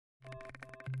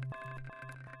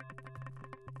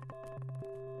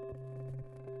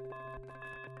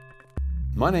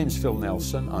My name's Phil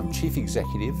Nelson. I'm Chief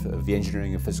Executive of the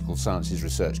Engineering and Physical Sciences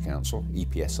Research Council,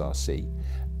 EPSRC,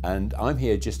 and I'm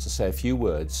here just to say a few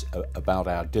words about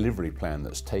our delivery plan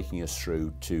that's taking us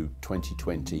through to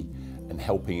 2020 and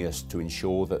helping us to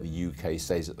ensure that the UK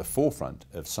stays at the forefront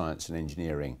of science and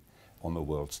engineering on the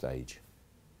world stage.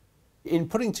 In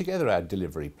putting together our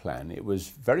delivery plan, it was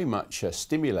very much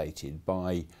stimulated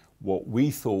by what we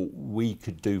thought we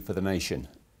could do for the nation.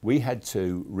 We had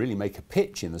to really make a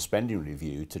pitch in the spending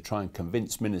review to try and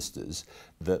convince ministers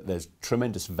that there's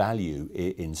tremendous value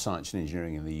in science and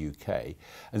engineering in the UK.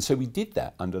 And so we did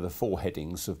that under the four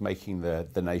headings of making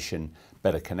the nation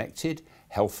better connected,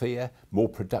 healthier, more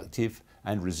productive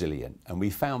and resilient. And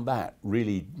we found that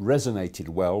really resonated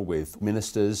well with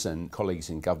ministers and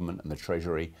colleagues in government and the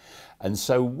Treasury. And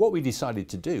so what we decided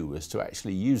to do was to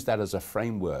actually use that as a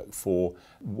framework for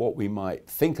what we might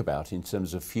think about in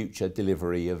terms of future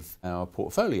delivery of our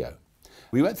portfolio.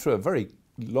 We went through a very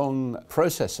long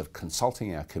process of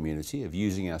consulting our community, of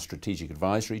using our strategic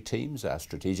advisory teams, our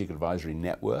strategic advisory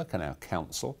network and our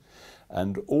council,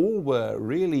 and all were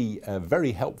really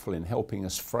very helpful in helping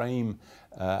us frame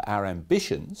our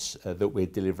ambitions that we're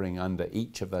delivering under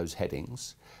each of those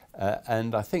headings.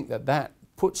 And I think that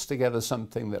puts together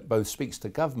something that both speaks to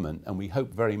government and we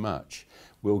hope very much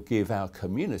will give our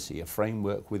community a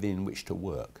framework within which to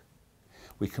work.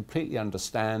 We completely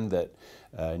understand that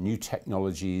new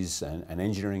technologies and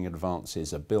engineering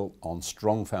advances are built on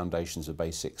strong foundations of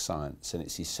basic science, and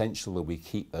it's essential that we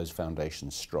keep those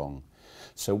foundations strong.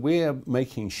 So we're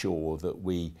making sure that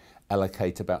we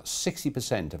allocate about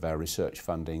 60% of our research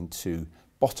funding to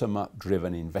bottom-up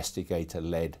driven,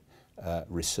 investigator-led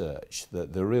research,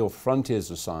 the real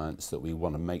frontiers of science that we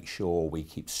want to make sure we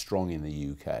keep strong in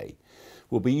the UK.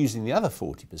 We'll be using the other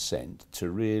 40%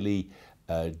 to really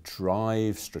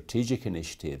drive strategic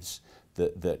initiatives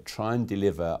that try and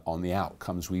deliver on the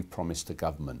outcomes we've promised to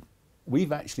government.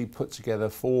 We've actually put together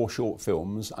 4 short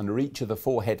films under each of the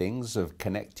 4 headings of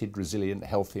connected, resilient,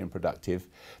 healthy and productive.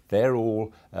 They're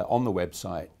all on the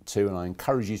website too, and I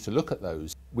encourage you to look at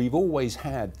those. We've always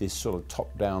had this sort of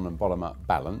top-down and bottom-up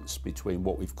balance between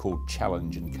what we've called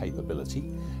challenge and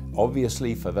capability.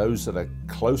 Obviously, for those that are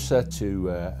closer to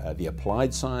the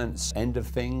applied science end of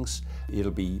things,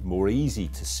 it'll be more easy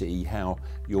to see how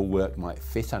your work might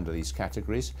fit under these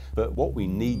categories. But what we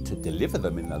need to deliver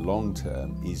them in the long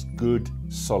term is good,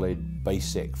 solid,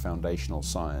 basic foundational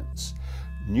science.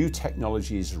 New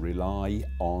technologies rely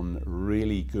on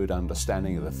really good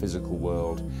understanding of the physical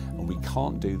world, and we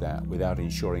can't do that without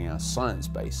ensuring our science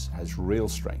base has real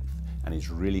strength and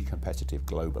is really competitive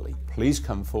globally. Please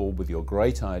come forward with your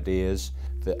great ideas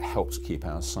that helps keep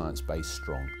our science base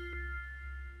strong.